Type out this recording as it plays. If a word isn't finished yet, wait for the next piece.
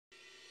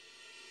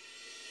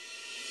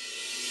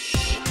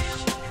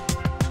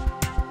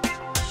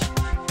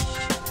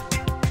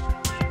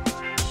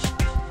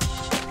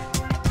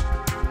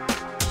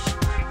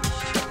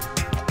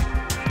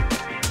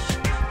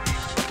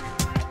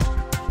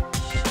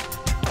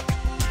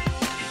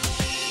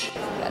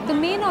the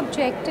main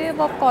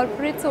objective of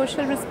corporate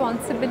social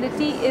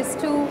responsibility is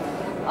to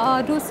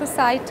do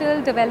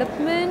societal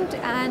development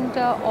and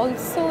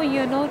also,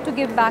 to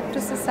give back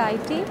to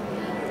society.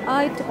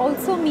 It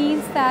also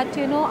means that,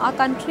 our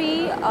country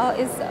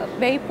is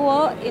very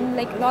poor.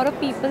 A lot of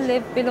people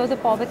live below the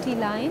poverty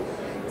line.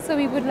 So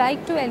we would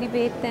like to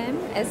elevate them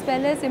as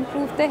well as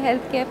improve the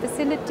healthcare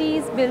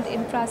facilities, build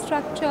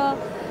infrastructure,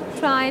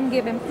 try and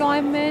give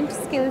employment,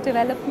 skill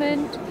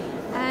development,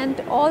 and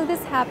all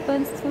this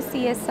happens through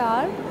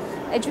CSR.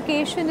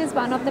 Education is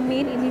one of the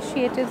main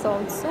initiatives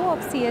also of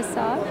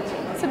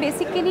CSR. So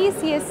basically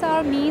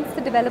CSR means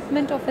the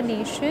development of a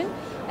nation,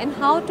 and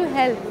how to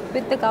help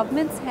with the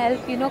government's help,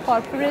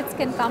 corporates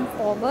can come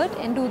forward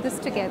and do this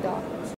together.